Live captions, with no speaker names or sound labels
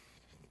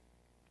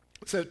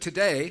So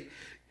today,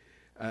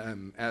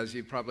 as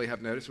you probably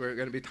have noticed, we're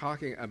going to be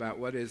talking about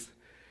what is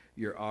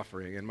your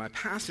offering. And my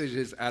passage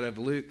is out of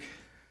Luke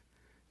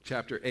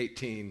chapter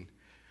 18,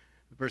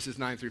 verses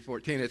 9 through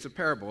 14. It's a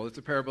parable. It's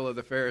a parable of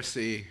the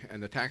Pharisee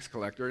and the tax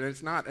collector. And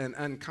it's not an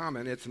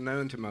uncommon. It's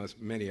known to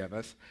many of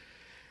us.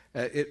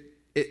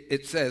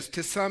 It says,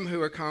 to some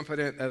who are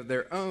confident of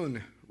their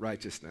own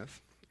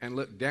righteousness and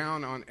look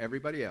down on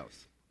everybody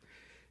else,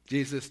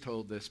 Jesus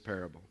told this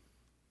parable.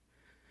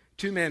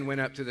 Two men went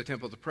up to the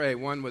temple to pray.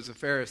 One was a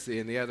Pharisee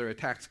and the other a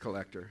tax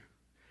collector.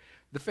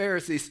 The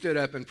Pharisee stood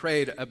up and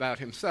prayed about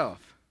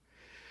himself.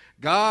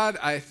 God,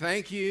 I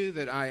thank you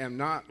that I am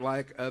not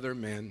like other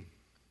men,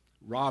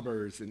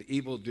 robbers and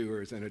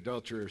evildoers and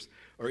adulterers,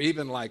 or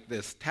even like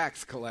this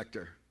tax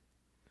collector.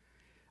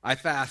 I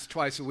fast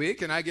twice a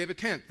week and I give a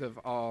tenth of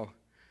all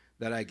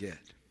that I get.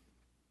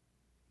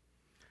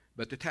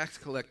 But the tax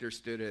collector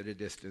stood at a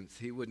distance.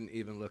 He wouldn't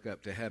even look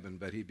up to heaven,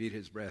 but he beat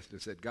his breast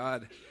and said,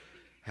 God,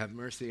 have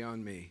mercy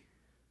on me,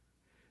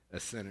 a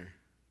sinner.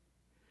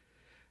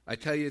 I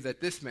tell you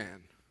that this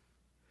man,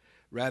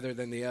 rather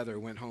than the other,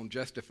 went home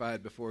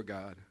justified before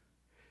God.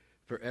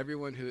 For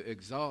everyone who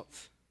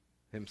exalts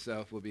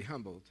himself will be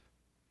humbled,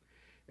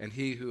 and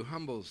he who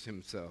humbles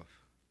himself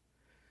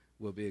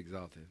will be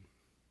exalted.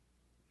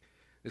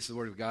 This is the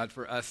word of God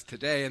for us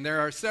today, and there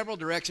are several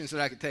directions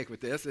that I could take with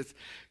this. It's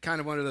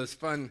kind of one of those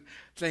fun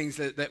things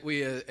that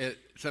we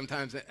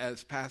sometimes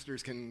as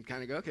pastors can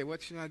kind of go, okay,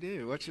 what should I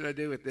do? What should I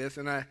do with this?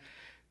 And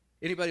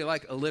anybody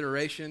like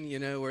alliteration,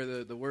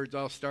 where the words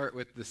all start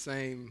with the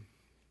same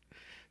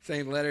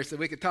letter? So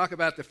we could talk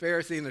about the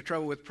Pharisee and the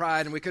trouble with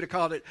pride, and we could have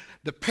called it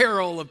the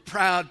peril of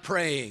proud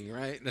praying,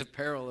 right? The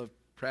peril of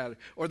proud,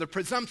 or the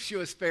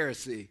presumptuous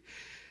Pharisee.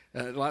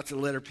 Lots of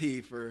letter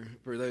P for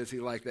those who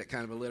like that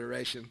kind of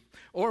alliteration.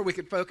 Or we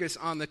could focus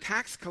on the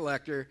tax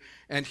collector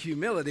and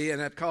humility,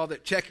 and I've called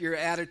it check your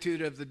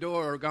attitude of the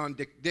door, or gone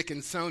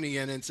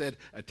Dickinsonian and said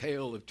a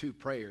tale of two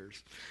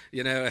prayers,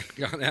 and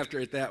gone after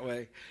it that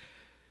way.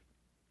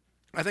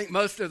 I think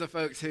most of the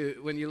folks who,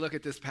 when you look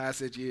at this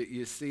passage,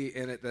 you see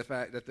in it the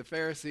fact that the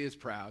Pharisee is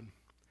proud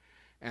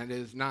and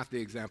is not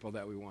the example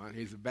that we want.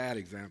 He's a bad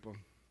example.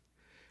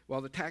 While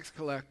the tax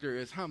collector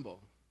is humble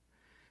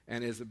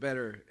and is a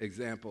better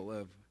example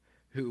of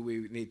who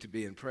we need to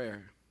be in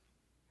prayer.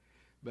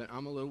 But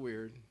I'm a little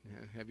weird.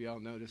 Have you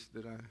all noticed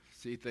that I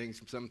see things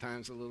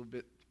sometimes a little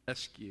bit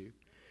askew?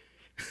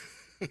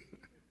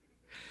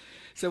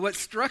 So what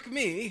struck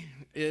me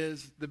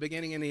is the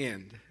beginning and the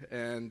end.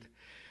 And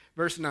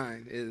verse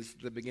 9 is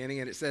the beginning,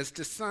 and it says,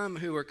 to some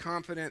who are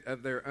confident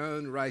of their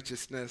own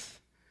righteousness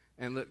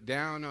and look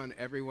down on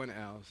everyone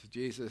else,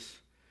 Jesus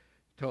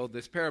told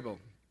this parable.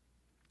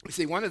 You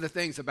see, one of the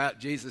things about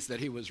Jesus that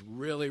he was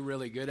really,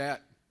 really good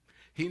at,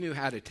 he knew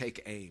how to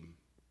take aim.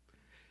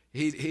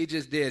 He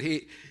just did.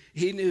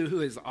 He knew who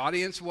his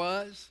audience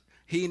was.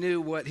 He knew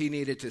what he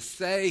needed to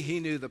say. He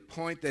knew the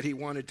point that he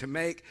wanted to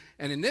make.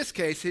 And in this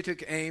case, he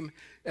took aim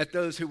at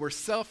those who were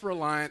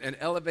self-reliant and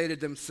elevated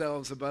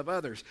themselves above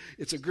others.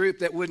 It's a group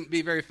that wouldn't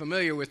be very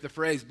familiar with the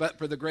phrase, but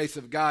for the grace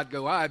of God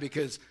go I,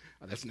 because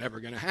that's never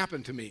going to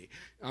happen to me.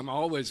 I'm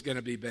always going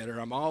to be better.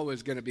 I'm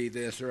always going to be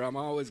this, or I'm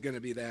always going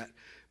to be that.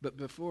 But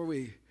before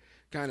we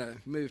kind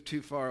of move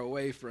too far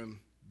away from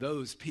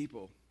those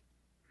people,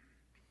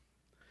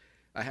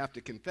 I have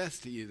to confess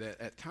to you that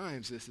at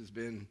times this has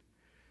been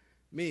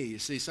me. You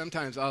see,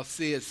 sometimes I'll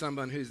see as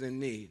someone who's in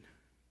need.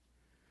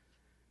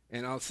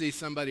 And I'll see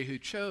somebody who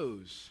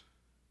chose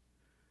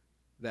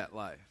that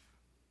life,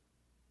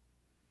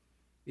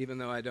 even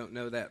though I don't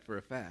know that for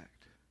a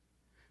fact.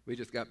 We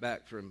just got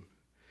back from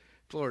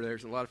Florida.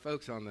 There's a lot of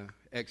folks on the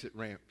exit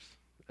ramps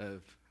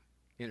of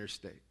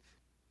interstates.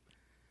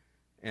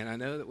 And I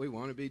know that we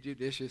want to be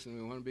judicious and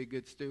we want to be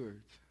good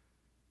stewards.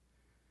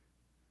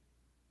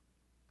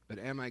 But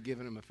am I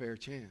giving them a fair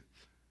chance?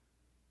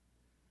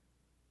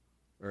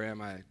 Or am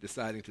I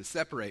deciding to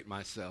separate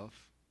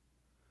myself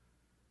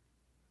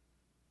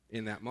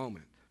in that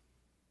moment?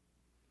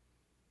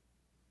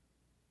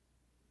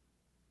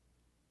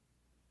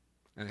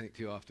 And I think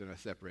too often I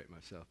separate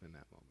myself in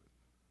that moment.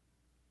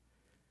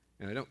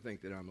 And I don't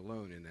think that I'm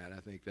alone in that. I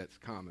think that's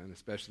common,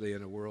 especially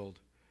in a world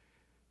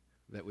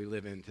that we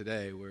live in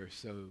today where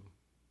so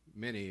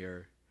many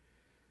are,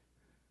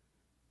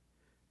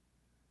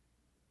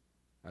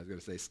 I was going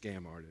to say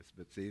scam artists,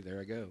 but see, there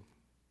I go.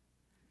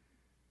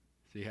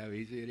 See how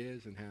easy it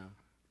is and how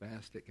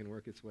fast it can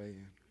work its way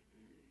in.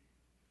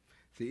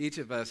 See, each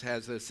of us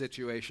has those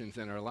situations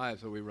in our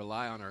lives where we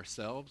rely on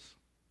ourselves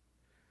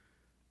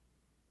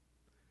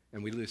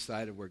and we lose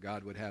sight of where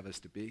God would have us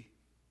to be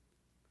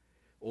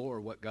or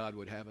what God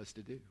would have us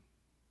to do.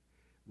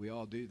 We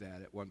all do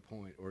that at one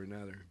point or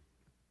another.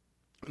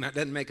 And that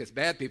doesn't make us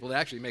bad people. It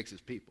actually makes us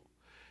people.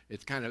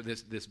 It's kind of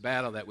this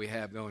battle that we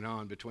have going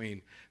on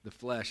between the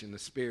flesh and the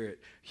spirit,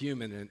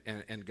 human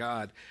and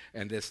God,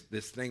 and this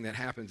thing that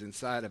happens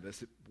inside of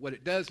us. What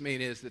it does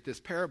mean is that this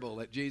parable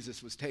that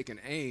Jesus was taking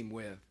aim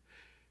with,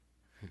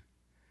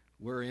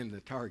 we're in the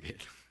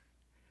target.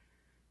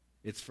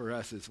 It's for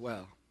us as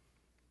well.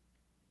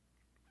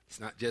 It's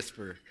not just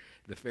for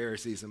the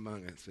Pharisees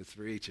among us. It's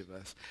for each of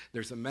us.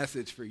 There's a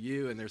message for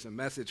you and there's a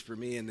message for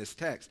me in this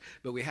text.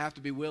 But we have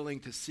to be willing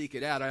to seek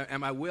it out.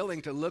 Am I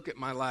willing to look at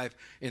my life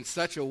in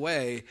such a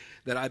way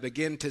that I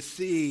begin to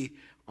see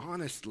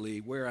honestly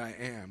where I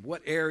am?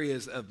 What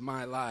areas of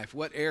my life,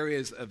 what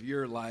areas of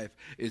your life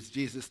is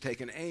Jesus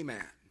taking aim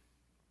at?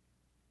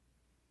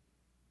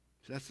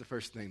 So that's the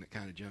first thing that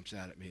kind of jumps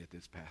out at me at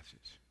this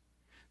passage.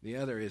 The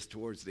other is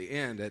towards the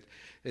end.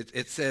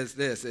 It says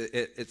this.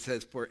 It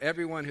says, for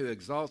everyone who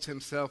exalts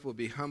himself will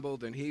be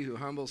humbled, and he who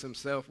humbles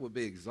himself will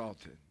be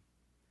exalted.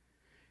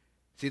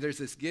 See, there's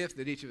this gift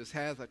that each of us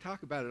has. I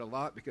talk about it a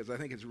lot because I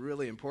think it's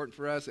really important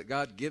for us that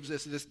God gives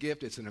us this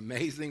gift. It's an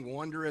amazing,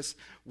 wondrous,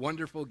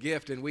 wonderful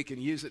gift, and we can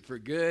use it for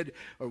good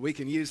or we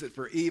can use it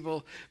for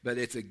evil, but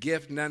it's a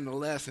gift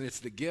nonetheless, and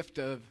it's the gift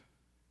of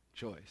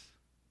choice.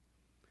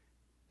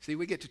 See,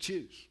 we get to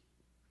choose.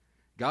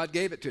 God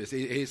gave it to us.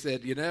 He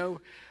said, you're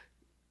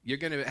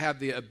going to have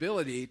the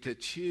ability to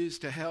choose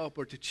to help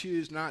or to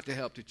choose not to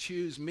help, to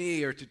choose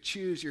me or to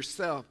choose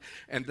yourself.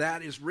 And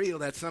that is real.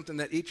 That's something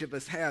that each of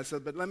us has.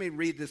 But let me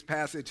read this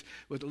passage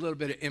with a little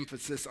bit of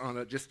emphasis on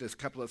it, just this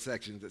couple of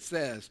sections. It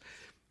says,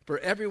 for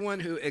everyone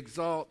who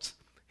exalts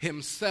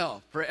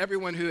himself, for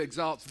everyone who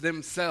exalts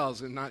themselves,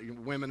 and not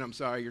women, I'm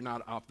sorry, you're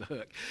not off the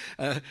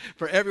hook.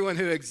 For everyone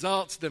who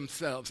exalts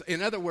themselves.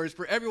 In other words,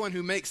 for everyone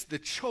who makes the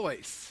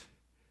choice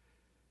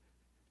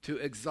to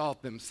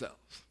exalt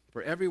themselves.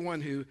 For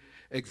everyone who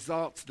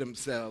exalts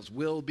themselves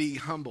will be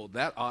humbled.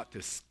 That ought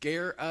to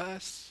scare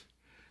us.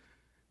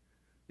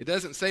 It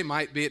doesn't say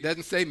might be. It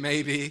doesn't say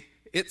maybe.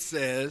 It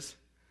says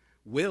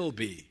will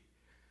be.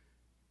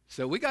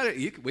 So we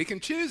can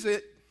choose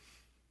it,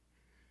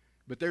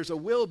 but there's a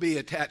will be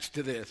attached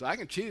to this. I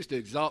can choose to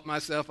exalt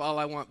myself all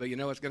I want, but you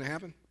know what's going to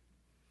happen?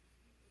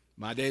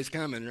 My day's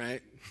coming,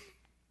 right?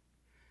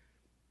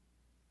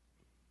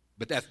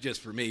 But that's just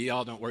for me.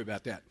 Y'all don't worry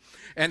about that.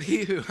 And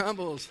he who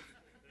humbles...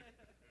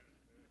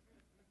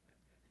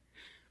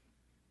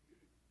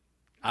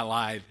 I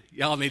lied.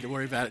 Y'all need to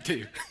worry about it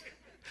too.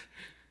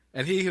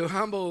 And he who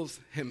humbles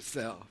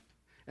himself.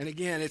 And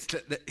again, it's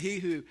he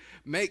who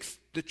makes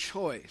the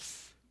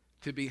choice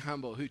to be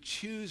humble, who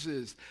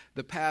chooses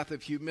the path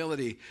of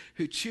humility,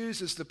 who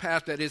chooses the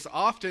path that is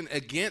often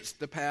against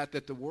the path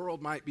that the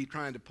world might be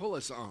trying to pull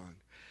us on,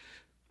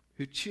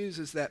 who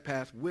chooses that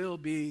path will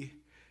be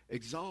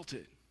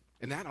exalted.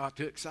 And that ought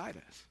to excite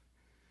us.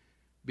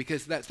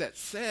 Because that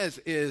says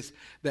is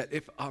that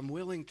if I'm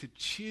willing to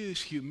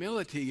choose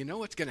humility, you know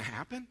what's going to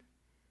happen?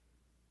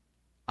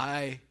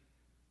 I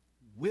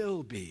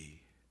will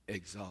be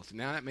exalted.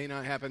 Now, that may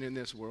not happen in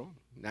this world.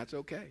 And that's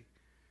okay.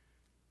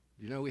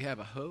 You know we have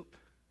a hope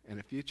and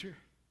a future.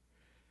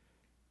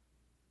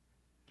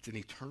 It's an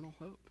eternal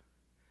hope.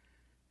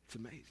 It's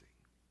amazing.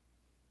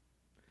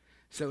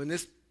 So in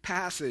this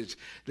passage,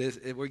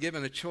 we're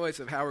given a choice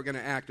of how we're going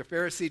to act. The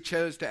Pharisee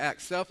chose to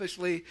act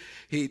selfishly.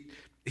 He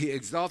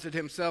exalted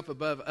himself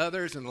above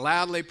others and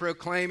loudly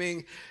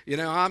proclaiming,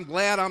 I'm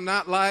glad I'm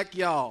not like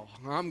y'all.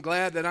 I'm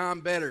glad that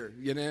I'm better,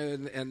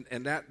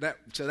 and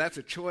so that's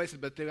a choice.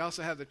 But they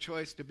also have the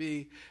choice to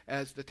be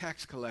as the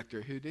tax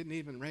collector who didn't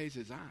even raise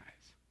his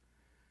eyes,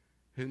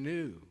 who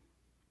knew,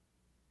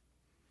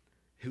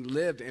 who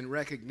lived in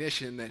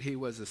recognition that he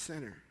was a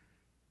sinner.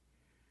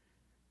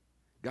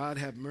 God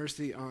have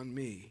mercy on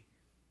me,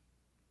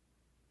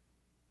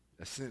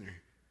 a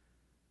sinner.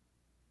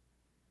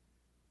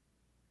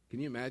 Can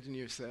you imagine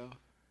yourself?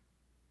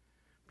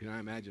 Can I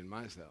imagine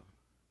myself?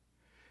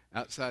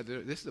 Outside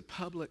there, this is a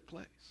public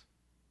place.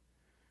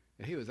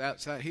 And he was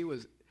outside. He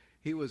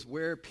was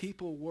where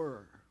people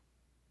were.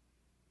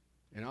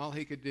 And all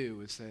he could do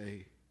was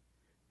say,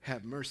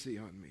 have mercy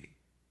on me,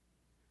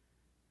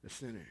 a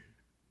sinner.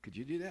 Could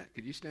you do that?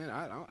 Could you stand?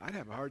 I'd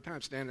have a hard time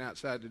standing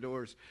outside the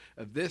doors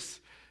of this,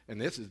 and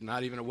this is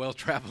not even a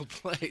well-traveled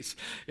place.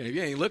 And if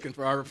you ain't looking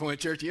for Arbor Point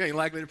Church, you ain't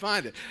likely to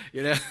find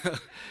it,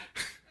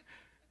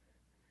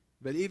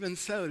 But even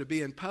so, to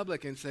be in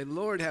public and say,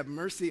 Lord, have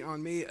mercy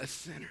on me, a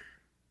sinner.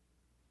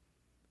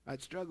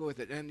 I'd struggle with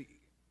it. And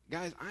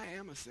guys, I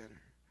am a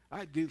sinner.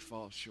 I do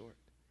fall short.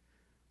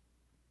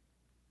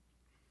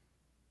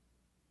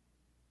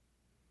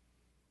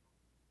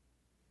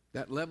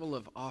 That level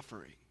of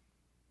offering,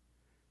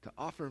 to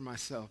offer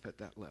myself at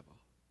that level,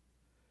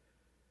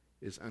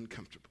 is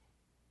uncomfortable.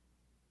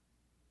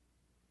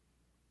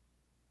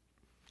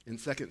 In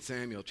 2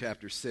 Samuel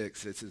chapter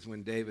 6, this is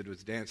when David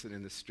was dancing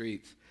in the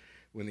streets.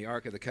 When the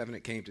Ark of the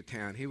Covenant came to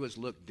town, he was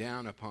looked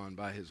down upon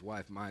by his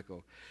wife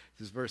Michal.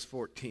 This is verse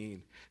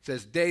 14. It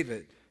says,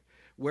 David,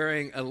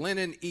 wearing a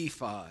linen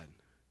ephod,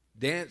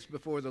 danced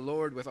before the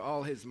Lord with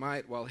all his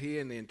might, while he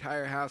and the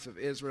entire house of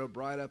Israel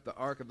brought up the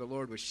ark of the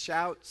Lord with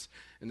shouts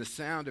and the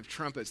sound of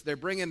trumpets. They're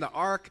bringing the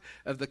ark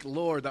of the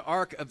Lord, the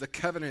ark of the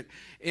covenant,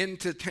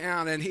 into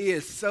town, and he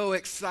is so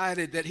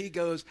excited that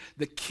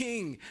the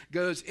king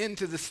goes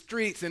into the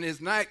streets in his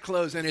night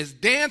clothes and is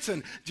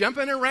dancing,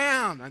 jumping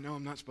around. I know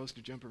I'm not supposed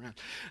to jump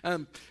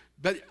around.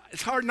 But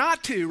it's hard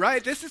not to,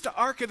 right? This is the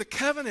Ark of the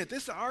Covenant.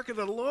 This is the Ark of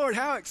the Lord.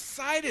 How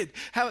excited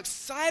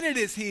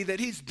is he that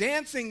he's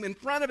dancing in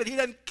front of it? He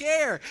doesn't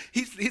care.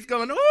 He's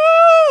going,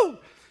 woo!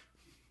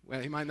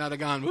 Well, he might not have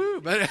gone, woo,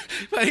 but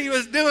he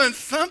was doing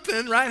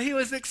something, right? He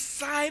was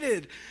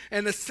excited.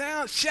 And the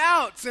sound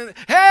shouts, and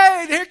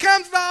hey, here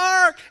comes the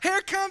Ark.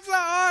 Here comes the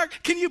Ark.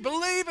 Can you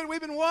believe it?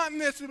 We've been wanting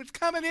this. It's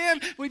coming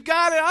in. We've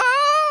got it.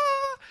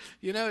 Ah!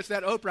 You know, it's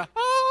that Oprah.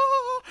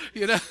 Ah!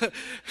 You know.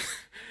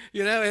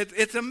 You know,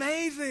 it's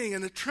amazing,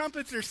 and the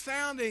trumpets are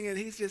sounding, and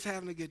he's just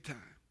having a good time.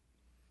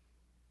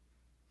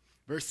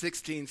 Verse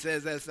 16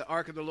 says, as the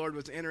ark of the Lord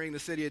was entering the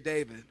city of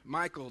David,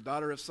 Michal,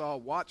 daughter of Saul,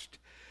 watched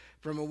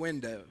from a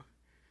window,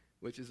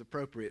 which is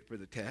appropriate for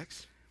the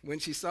text. When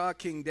she saw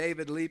King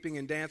David leaping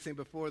and dancing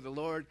before the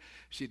Lord,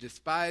 she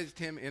despised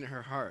him in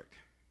her heart.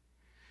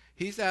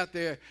 He's out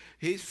there,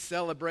 he's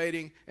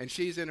celebrating, and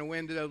she's in a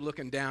window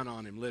looking down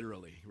on him,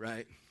 literally,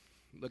 right?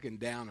 Looking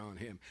down on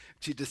him.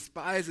 She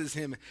despises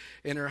him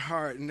in her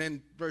heart. And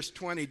then verse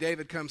 20,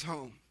 David comes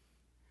home.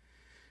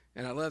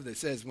 And I love that it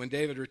says, when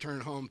David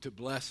returned home to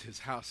bless his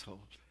household,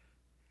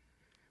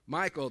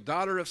 Michal,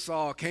 daughter of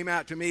Saul, came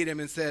out to meet him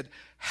and said,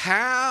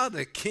 how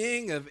the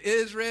king of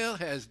Israel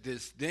has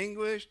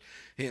distinguished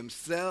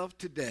himself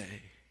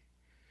today,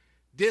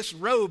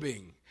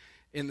 disrobing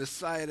in the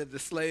sight of the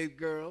slave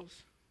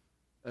girls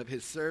of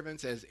his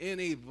servants as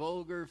any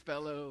vulgar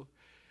fellow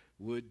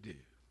would do.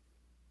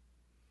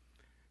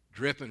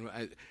 Dripping.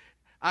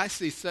 I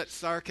see such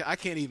sarcasm. I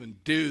can't even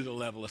do the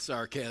level of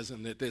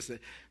sarcasm that this,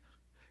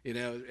 you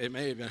know, it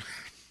may have been,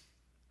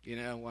 you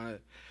know,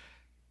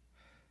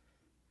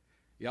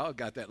 y'all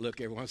got that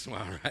look every once in a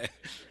while, right?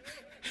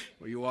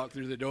 Where you walk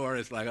through the door,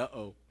 it's like,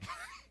 uh-oh.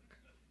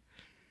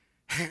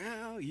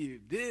 How you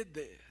did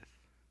this.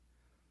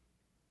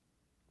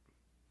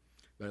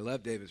 But I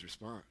love David's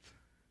response.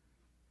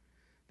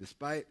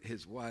 Despite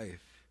his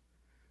wife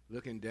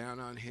looking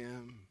down on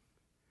him,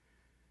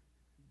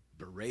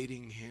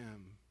 berating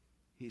him,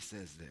 he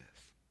says this.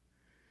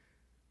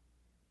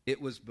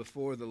 It was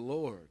before the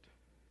Lord.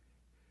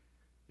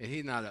 And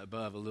he's not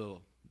above a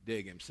little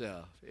dig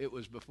himself. It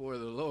was before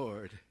the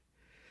Lord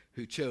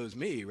who chose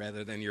me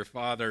rather than your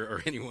father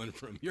or anyone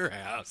from your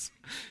house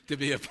to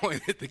be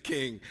appointed the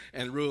king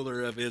and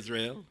ruler of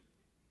Israel.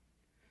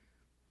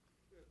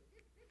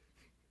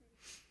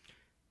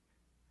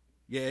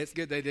 Yeah, it's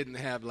good they didn't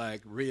have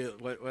like real,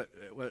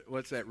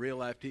 what's that real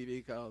life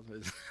TV called?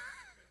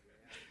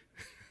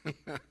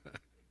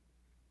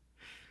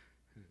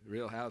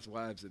 Real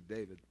Housewives of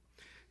David.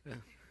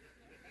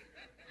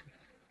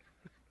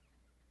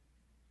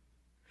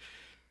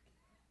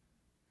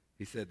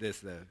 He said this,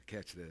 though.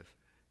 Catch this.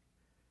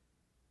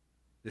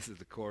 This is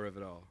the core of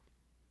it all.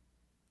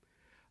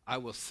 I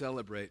will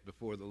celebrate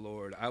before the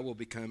Lord. I will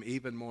become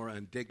even more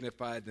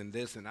undignified than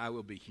this, and I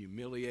will be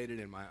humiliated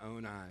in my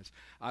own eyes.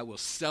 I will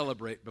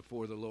celebrate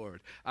before the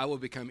Lord. I will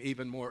become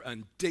even more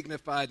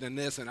undignified than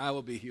this, and I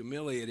will be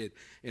humiliated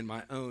in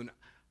my own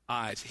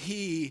eyes.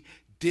 He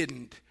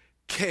didn't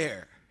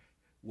care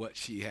what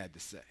she had to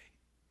say.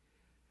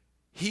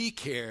 He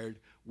cared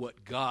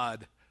what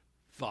God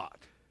thought.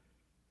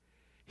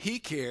 He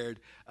cared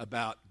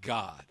about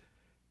God.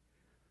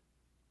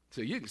 So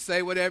you can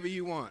say whatever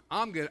you want.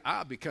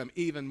 I'll become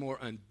even more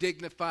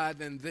undignified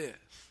than this.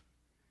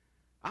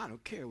 I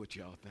don't care what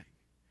y'all think.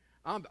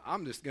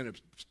 I'm just going to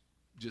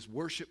just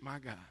worship my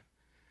God.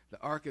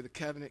 The Ark of the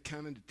Covenant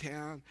coming to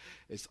town.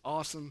 It's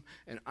awesome.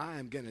 And I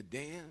am going to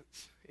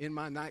dance in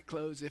my night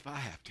clothes if I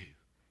have to.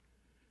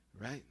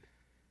 Right?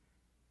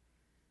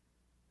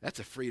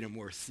 That's a freedom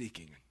worth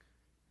seeking.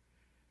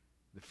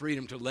 The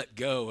freedom to let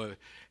go of.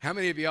 How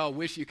many of y'all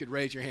wish you could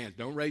raise your hands?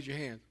 Don't raise your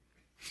hand.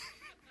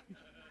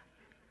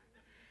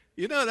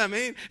 You know what I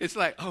mean? It's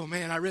like, oh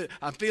man,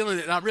 I'm feeling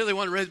it, and I really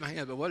want to raise my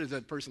hand, but what is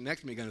that person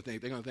next to me going to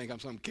think? They're going to think I'm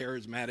some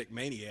charismatic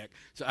maniac.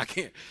 So I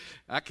can't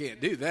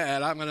do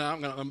that. I'm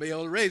gonna be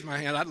able to raise my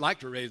hand. I'd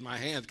like to raise my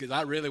hands because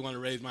I really want to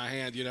raise my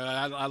hand. You know,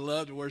 I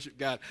love to worship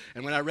God,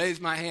 and when I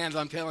raise my hands,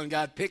 I'm telling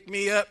God, pick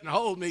me up and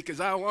hold me because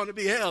I want to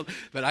be held.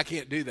 But I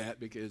can't do that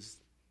because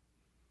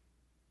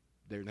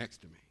they're next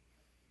to me.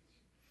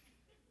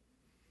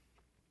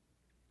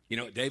 You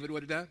know what David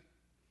would have done?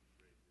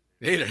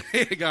 He'd have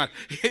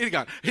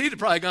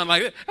probably gone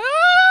like this.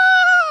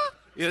 Ah!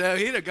 You know,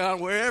 he'd have gone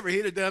wherever.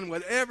 He'd have done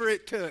whatever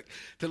it took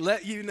to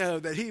let you know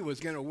that he was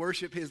going to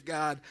worship his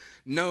God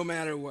no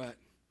matter what.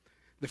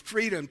 The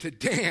freedom to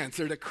dance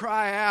or to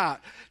cry out,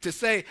 to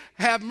say,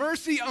 have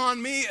mercy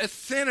on me, a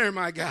sinner,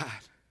 my God.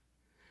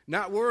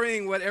 Not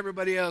worrying what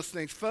everybody else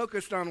thinks,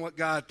 focused on what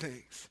God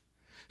thinks.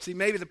 See,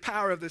 maybe the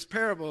power of this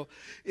parable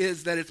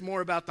is that it's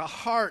more about the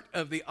heart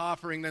of the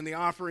offering than the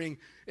offering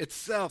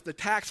itself. The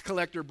tax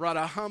collector brought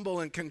a humble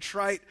and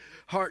contrite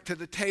heart to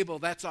the table.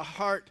 That's a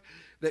heart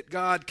that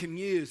God can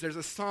use. There's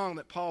a song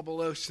that Paul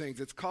Beloche sings.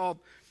 It's called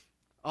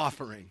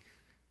Offering.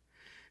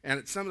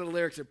 And some of the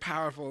lyrics are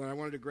powerful, and I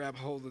wanted to grab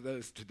hold of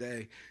those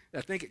today. I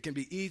think it can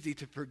be easy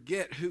to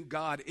forget who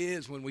God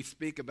is when we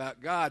speak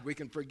about God. We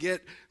can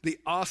forget the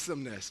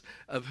awesomeness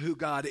of who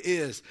God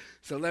is.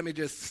 So let me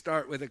just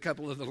start with a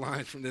couple of the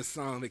lines from this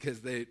song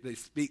because they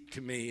speak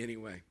to me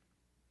anyway.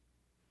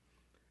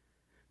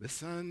 The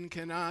sun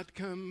cannot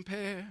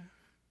compare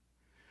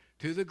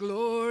to the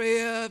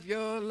glory of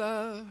your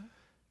love.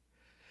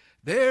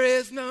 There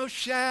is no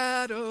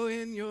shadow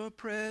in your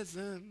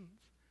presence.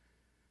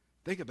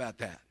 Think about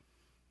that.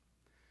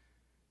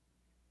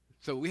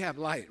 So we have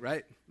light,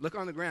 right? Look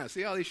on the ground.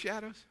 See all these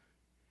shadows?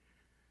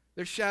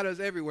 There's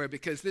shadows everywhere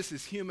because this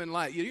is human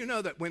light. You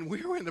know that when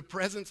we're in the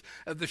presence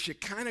of the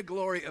Shekinah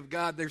glory of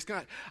God,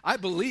 I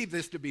believe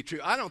this to be true.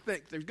 I don't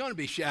think there's going to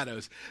be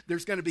shadows.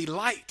 There's going to be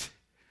light.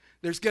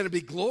 There's going to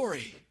be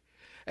glory.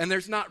 And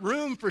there's not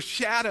room for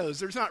shadows.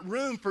 There's not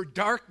room for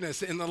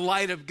darkness in the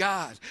light of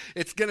God.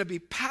 It's going to be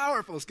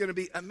powerful. It's going to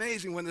be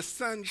amazing. When the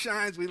sun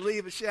shines, we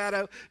leave a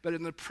shadow. But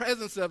in the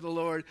presence of the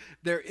Lord,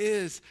 there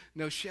is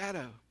no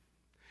shadow.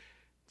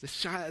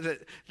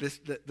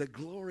 The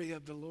glory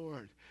of the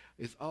Lord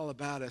is all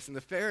about us. And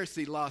the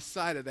Pharisee lost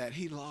sight of that.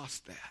 He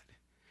lost that.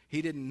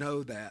 He didn't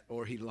know that,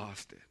 or he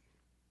lost it.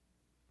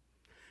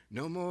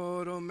 No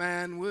mortal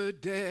man would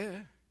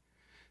dare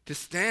to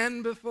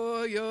stand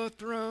before your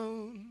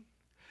throne,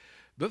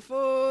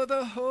 before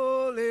the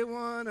Holy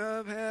One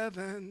of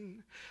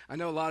heaven. I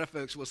know a lot of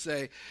folks will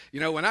say,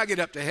 when I get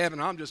up to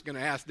heaven, I'm just going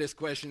to ask this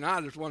question.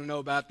 I just want to know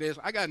about this.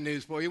 I got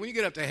news for you. When you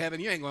get up to heaven,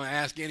 you ain't going to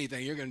ask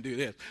anything. You're going to do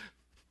this.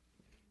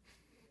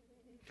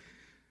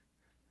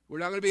 We're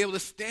not going to be able to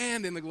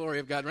stand in the glory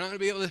of God. We're not going to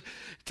be able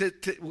to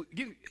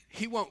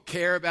he won't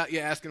care about you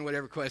asking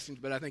whatever questions,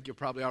 but I think you'll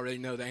probably already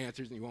know the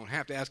answers and you won't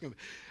have to ask them.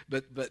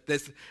 But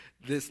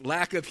this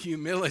lack of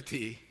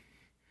humility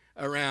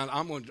around,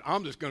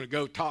 I'm just going to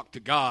go talk to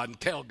God and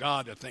tell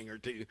God a thing or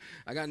two.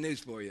 I got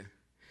news for you.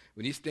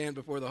 When you stand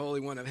before the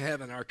Holy One of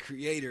heaven, our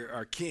Creator,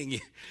 our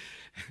King,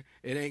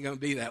 it ain't going to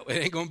be that way.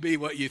 It ain't going to be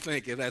what you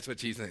think if that's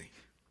what you think.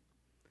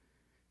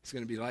 It's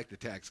going to be like the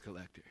tax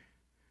collector.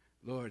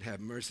 Lord, have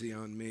mercy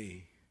on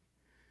me,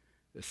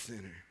 the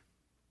sinner.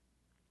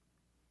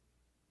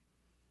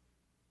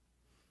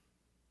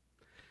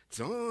 It's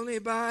only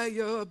by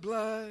your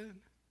blood,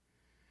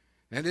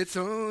 and it's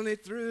only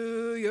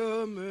through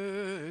your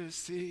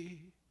mercy,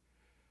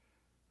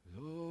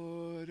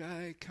 Lord,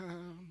 I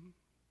come.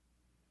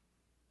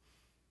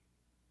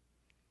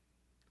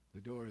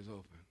 The door is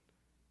open.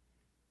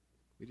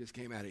 We just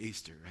came out of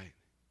Easter, right?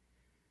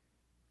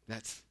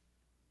 That's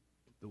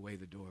the way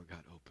the door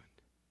got opened.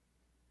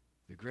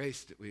 The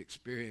grace that we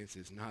experience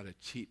is not a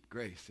cheap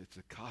grace. It's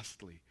a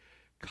costly,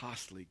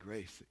 costly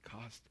grace that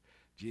cost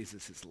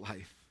Jesus his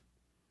life.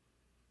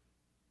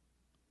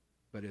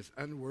 But as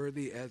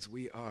unworthy as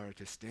we are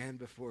to stand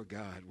before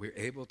God, we're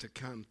able to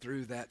come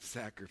through that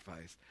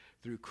sacrifice,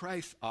 through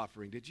Christ's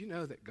offering. Did you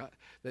know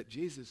that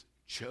Jesus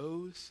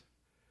chose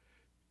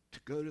to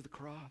go to the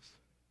cross?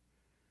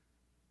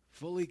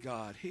 Fully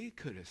God. He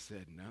could have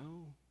said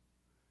no.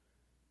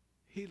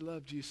 He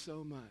loved you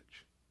so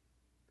much.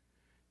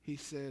 He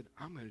said,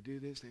 I'm going to do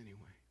this anyway.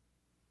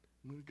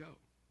 I'm going to go.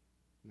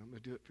 And I'm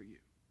going to do it for you.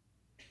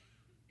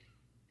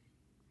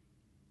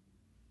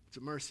 It's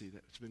a mercy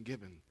that's been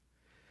given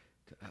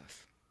to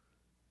us.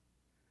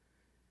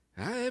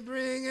 I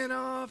bring an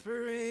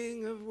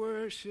offering of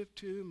worship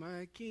to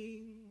my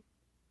King.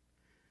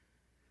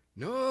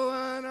 No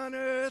one on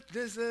earth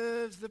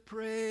deserves the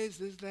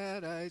praises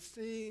that I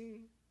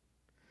sing.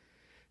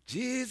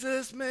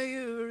 Jesus, may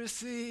you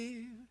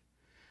receive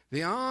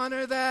the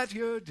honor that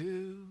you're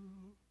due.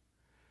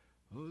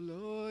 Oh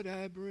Lord,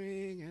 I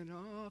bring an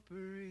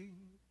offering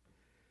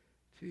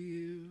to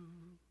you.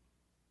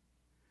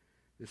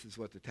 This is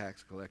what the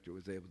tax collector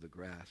was able to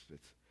grasp.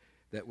 It's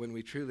that when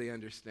we truly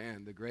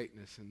understand the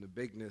greatness and the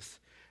bigness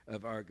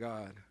of our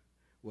God,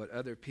 what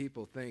other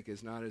people think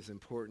is not as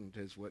important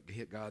as what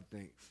God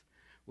thinks.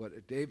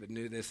 David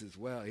knew this as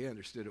well. He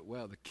understood it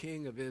well. The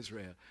King of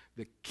Israel,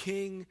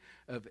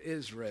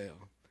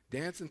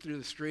 dancing through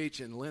the streets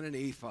in linen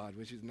ephod,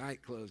 which is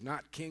night clothes,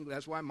 not king.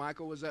 That's why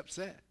Michael was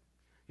upset.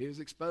 He was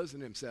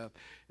exposing himself.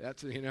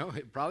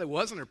 It probably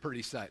wasn't a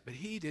pretty sight, but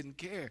he didn't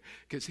care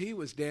because he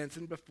was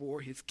dancing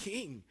before his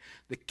king,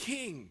 the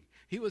king.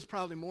 He was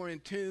probably more in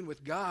tune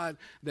with God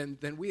than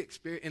we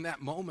experience in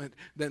that moment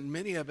than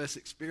many of us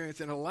experience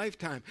in a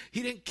lifetime.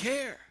 He didn't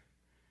care.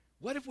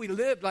 What if we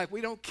lived like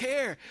we don't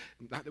care?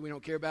 Not that we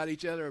don't care about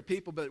each other or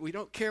people, but we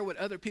don't care what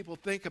other people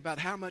think about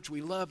how much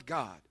we love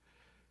God.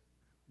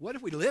 What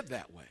if we lived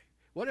that way?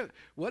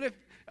 What if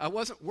I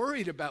wasn't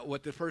worried about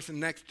what the person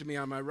next to me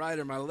on my right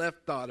or my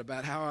left thought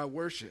about how I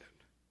worship?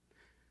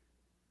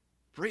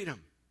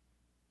 Freedom.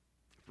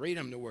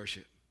 Freedom to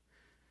worship.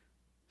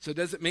 So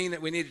does it mean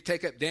that we need to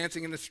take up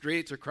dancing in the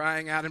streets or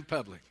crying out in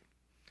public?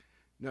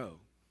 No.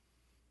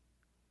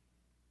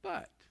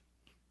 But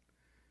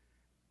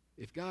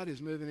if God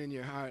is moving in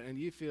your heart and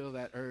you feel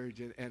that urge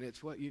and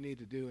it's what you need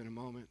to do in a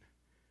moment,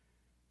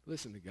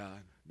 listen to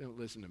God. Don't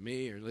listen to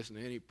me or listen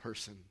to any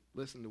person.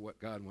 Listen to what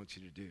God wants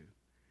you to do.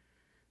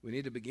 We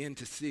need to begin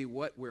to see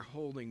what we're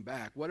holding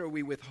back. What are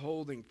we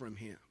withholding from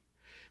him?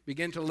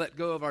 Begin to let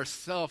go of our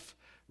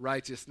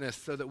self-righteousness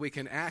so that we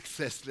can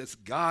access this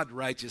God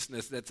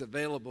righteousness that's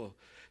available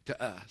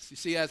to us. You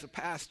see, as a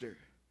pastor,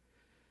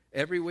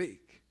 every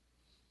week,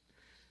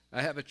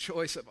 I have a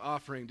choice of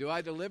offering. Do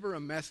I deliver a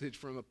message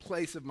from a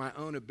place of my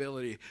own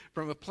ability,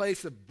 from a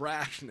place of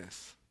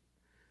brashness?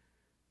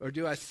 Or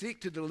do I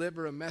seek to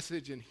deliver a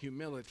message in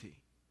humility,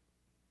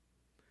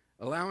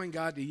 allowing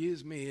God to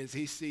use me as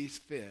he sees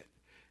fit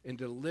in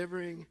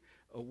delivering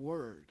a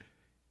word,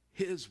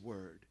 his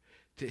word,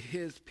 to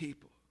his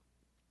people?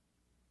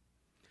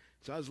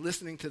 So I was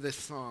listening to this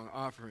song,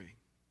 Offering,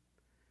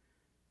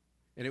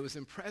 and it was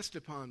impressed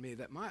upon me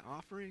that my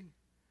offering,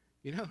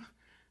 you know,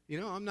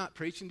 I'm not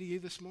preaching to you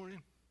this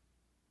morning.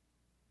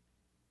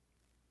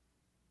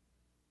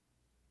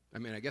 I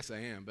mean, I guess I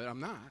am, but I'm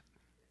not.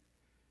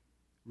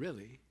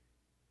 Really.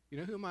 You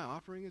know who my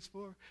offering is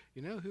for?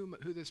 You know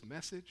who this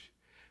message,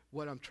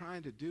 what I'm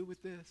trying to do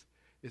with this,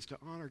 is to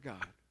honor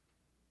God.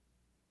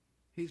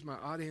 He's my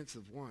audience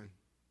of one.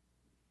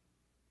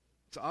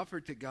 It's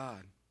offered to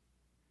God.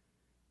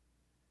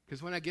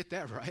 Because when I get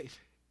that right,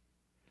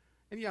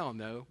 and y'all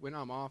know when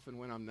I'm off and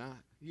when I'm not,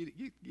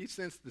 you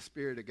sense the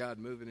Spirit of God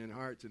moving in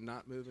hearts and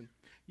not moving.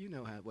 You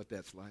know what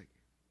that's like.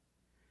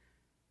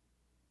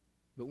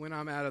 But when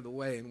I'm out of the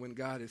way and when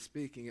God is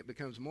speaking, it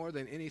becomes more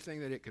than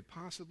anything that it could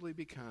possibly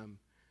become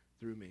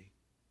through me.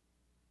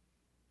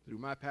 Through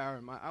my power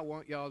and I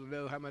want y'all to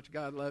know how much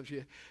God loves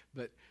you,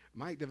 but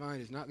Mike Devine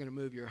is not going to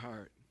move your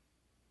heart.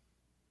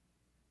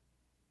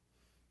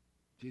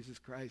 Jesus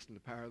Christ and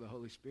the power of the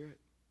Holy Spirit,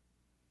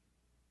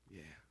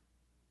 yeah,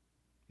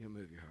 he'll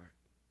move your heart.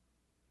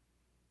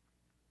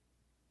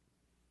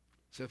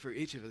 So for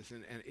each of us,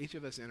 and each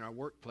of us in our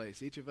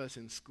workplace, each of us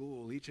in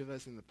school, each of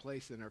us in the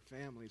place in our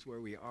families where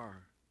we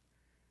are,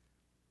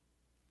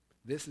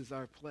 this is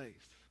our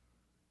place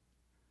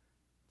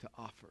to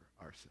offer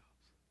ourselves.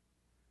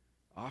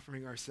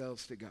 Offering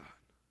ourselves to God.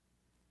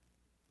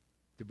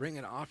 To bring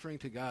an offering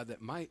to God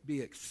that might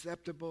be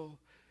acceptable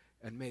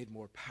and made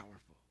more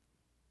powerful.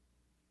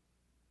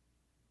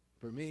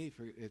 For me,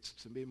 it's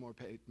to be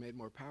made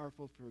more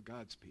powerful for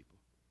God's people.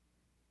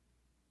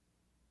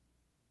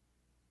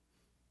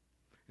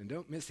 And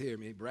don't mishear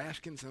me. Brash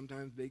can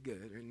sometimes be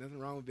good. There's nothing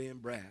wrong with being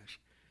brash.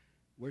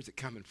 Where's it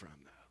coming from,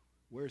 though?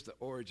 Where's the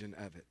origin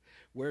of it?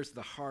 Where's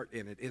the heart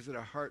in it? Is it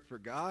a heart for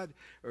God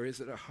or is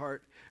it a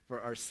heart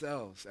for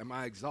ourselves? Am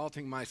I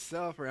exalting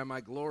myself or am I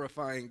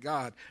glorifying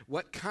God?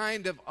 What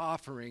kind of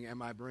offering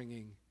am I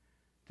bringing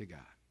to God?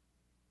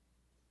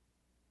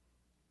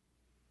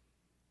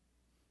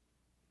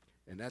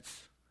 And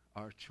that's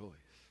our choice.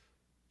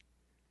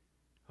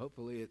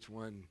 Hopefully it's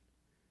one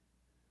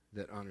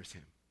that honors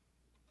him.